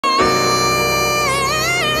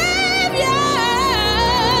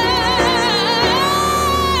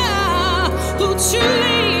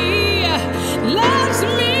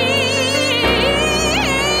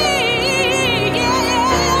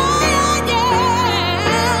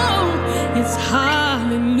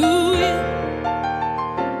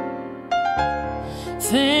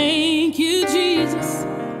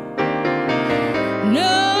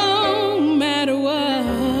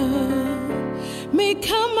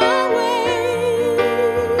my way.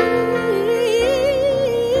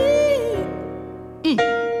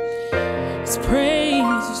 Let's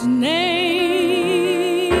praise His name.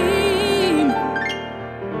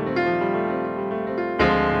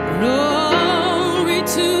 Glory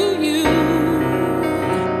to You.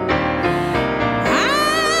 I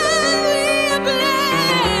will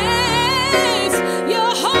bless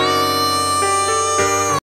Your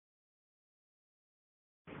heart.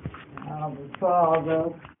 Our Father,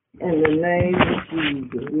 in the name of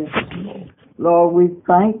Jesus. Yes, Lord, we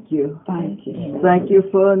thank You. Thank you. Thank You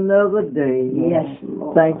for another day. Yes,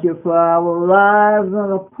 Lord. Thank You for our lives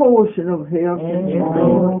and a portion of health and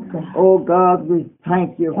strength. Oh God, we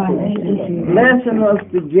thank You for Thank you. blessing us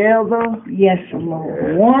together Yes,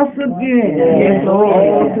 Lord. once again. Yes, Lord.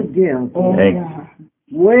 All together. Oh, God.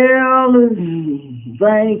 Well as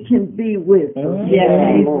things can be with us.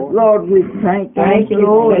 Yes, Lord, we thank You. Thank you,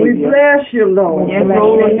 Lord. We Savior. bless You, Lord. Yes,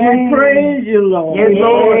 Lord. Lord. We praise You, Lord. Yes,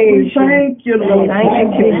 Lord. We thank You, Lord.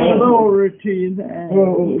 Thank you, Lord. Glory to Your name.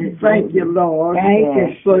 Glory. Thank You, Lord. Thank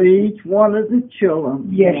you. For each one of the children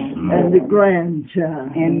Yes, and the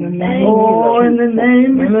grandchild. in the name Oh, in the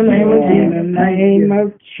name of in the name Jesus.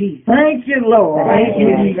 of Jesus. Thank You, Lord. Thank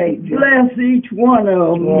you, Savior. Bless each one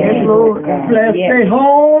of them. Yes, Lord. Bless Yes. their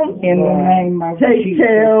home. In the name of Take Jesus.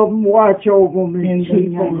 care of them, watch over them, In and the keep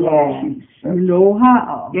them, name of Lord. Jesus. You know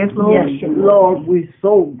how. Yes, Lord. Yes, Lord, we're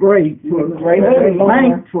so grateful. We're grateful, We're Lord.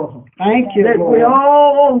 thankful Thank you, that Lord. we're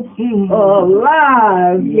all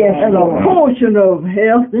alive Yes, and a Lord. portion of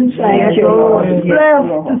health and Thank you, Lord. Yes, Blessed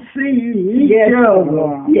Lord. to see each Yes, other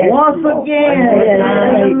Lord. Yes, once Lord. again Yes, in the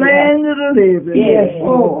Lord. land of the living. Yes, Oh,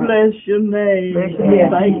 Lord. bless Your name. Bless your name.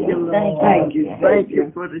 Thank You, Lord. Thank you, Thank Savior.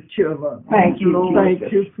 You for the children. Thank you, Lord.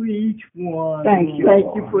 Thank You for each one. Thank you, Thank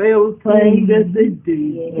Lord. You for everything that they do.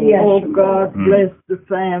 Yes, Oh, Lord. God, bless the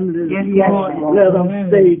families. Yes, Lord. Let them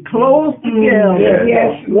stay close together.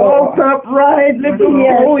 Yes, Walk Lord. uprightly before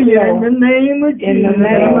Yes, You in Lord. the name of Jesus. In the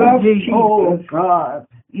name of Jesus. Oh, God.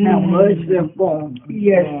 Have mercy upon us.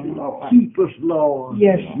 Yes, Lord. Keep us, Lord.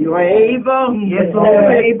 Yes, You're able. Yes, Lord.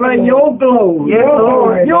 Lord. For Your glory. Yes,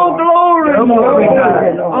 Lord. Your glory, Your glory,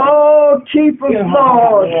 Lord. Lord. Oh, keep us,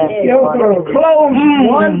 Lord. Your glory. Close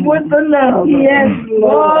one with another. Yes,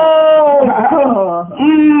 Lord. Oh, God.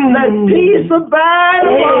 Let peace abide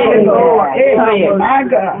among Yes, us. Lord. Amen. My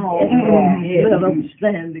God. Let them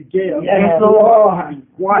stand together. Yes, Lord.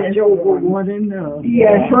 Watch over one another.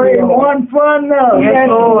 Yes, Pray Lord. one for another. Yes,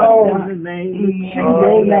 Lord. In the name of Jesus.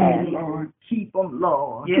 Amen, Lord. Keep them,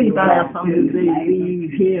 Lord. Yes, Keep Lord. them as they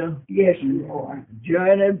leave here. Yes, Lord.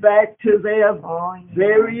 Journey back to their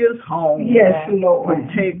various homes. Yes, Lord.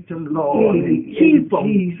 Protect them, Lord. In And keep them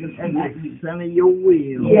Jesus' in the name. center of Your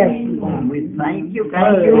will. Yes, Lord. We thank You for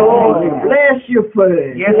Thank it. you, Lord. We bless You for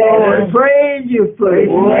it. Yes, Lord. We praise You for it.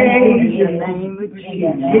 Praise In You. the name of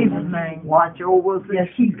Jesus. Jesus' name. Watch over us and Yes.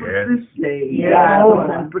 keep us this day. Yes, Guide Lord.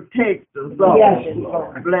 us and protect us, Lord. Yes,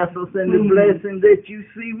 Lord. Bless us in the blessing that You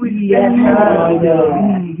see we Yes, stand Lord.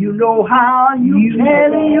 in. You know how You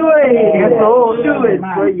can and You able. Yes, Lord. Do it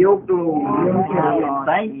for Your glory.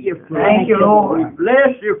 Thank You for it. Thank you, Lord. We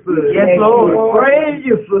bless You for it. Yes, Lord. We praise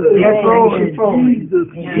You for it. Yes, Lord. In Jesus'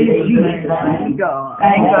 name. Thank God.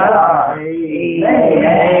 Thank God.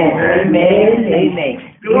 Amen. Amen. Amen.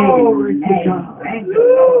 Glory to God. Thank you,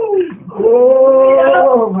 Lord.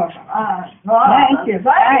 Oh, Thank you.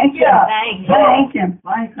 Thank you. Thank you.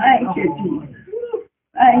 Thank you, Jesus.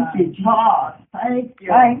 Thank you, Jesus. Thank you.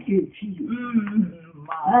 Thank you, Jesus.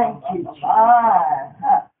 Thank you, Jesus.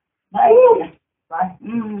 Thank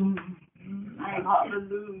you.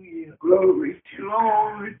 Hallelujah. Glory to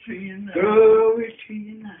Your name. Glory to Your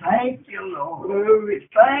name. Thank You, Lord. Glory.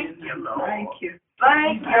 Thank You, Lord. Thank you.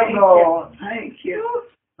 Thank You, Lord. Thank you.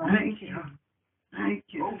 Thank You. Thank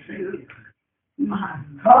you. Oh, good. My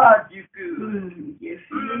God, You good. Yes,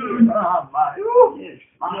 My, my. yes,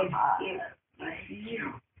 My, yes, my. yes. Thank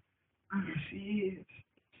You. Yes, he is.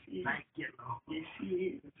 Thank You, Lord. Yes, he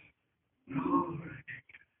is. Glory.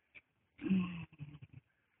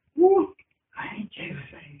 Woo. Thank you,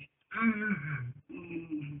 Savior.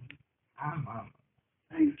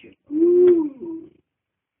 Thank you. Ooh.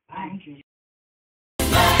 Thank you.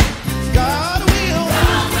 God will.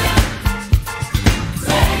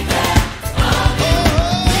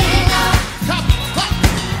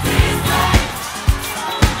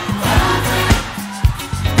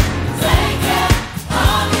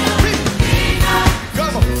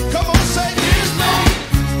 Come on.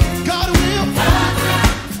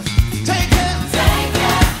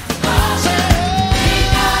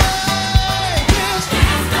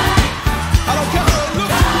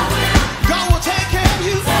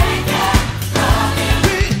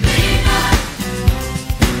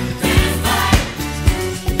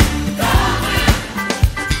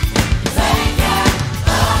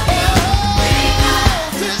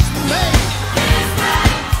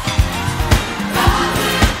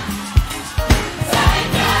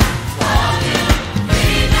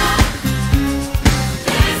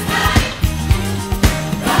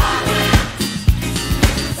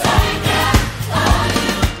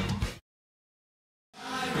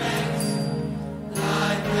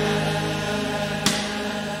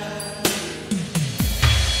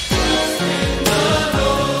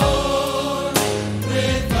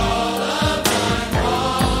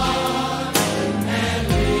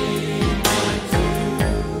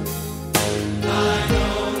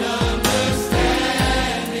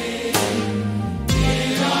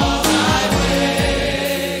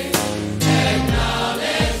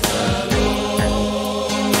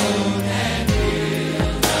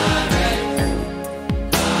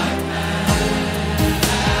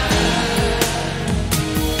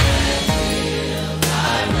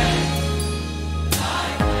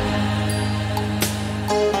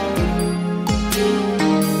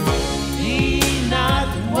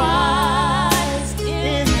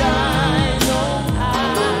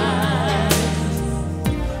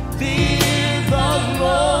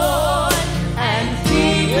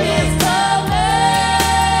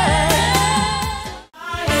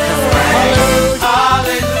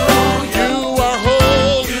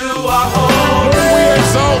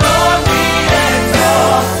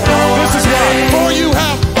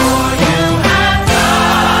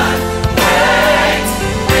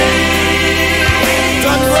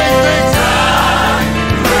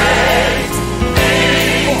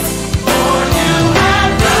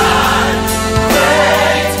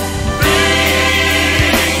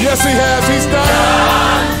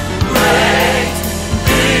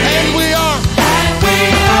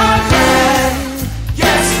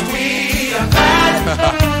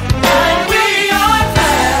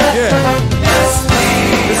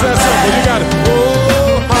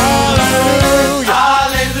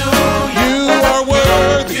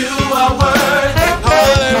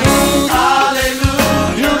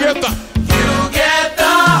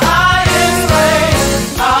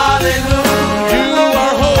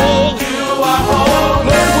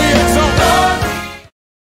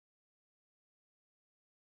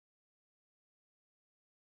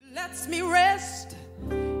 Lets me rest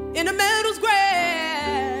in the meadow's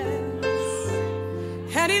grass,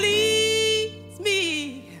 and he leads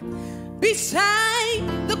me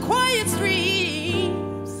beside the quiet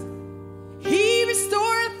streams. He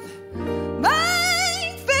restoreth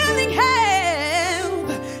my failing health,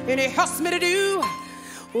 and he helps me to do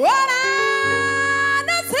what I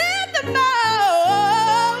need the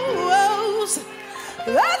most.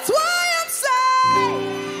 That's why I'm saved.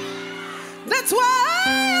 That's why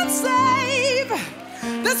I'm saved.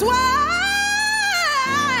 That's why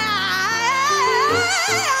I'm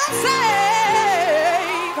saved.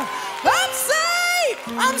 I'm saved.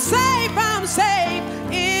 I'm saved. I'm saved.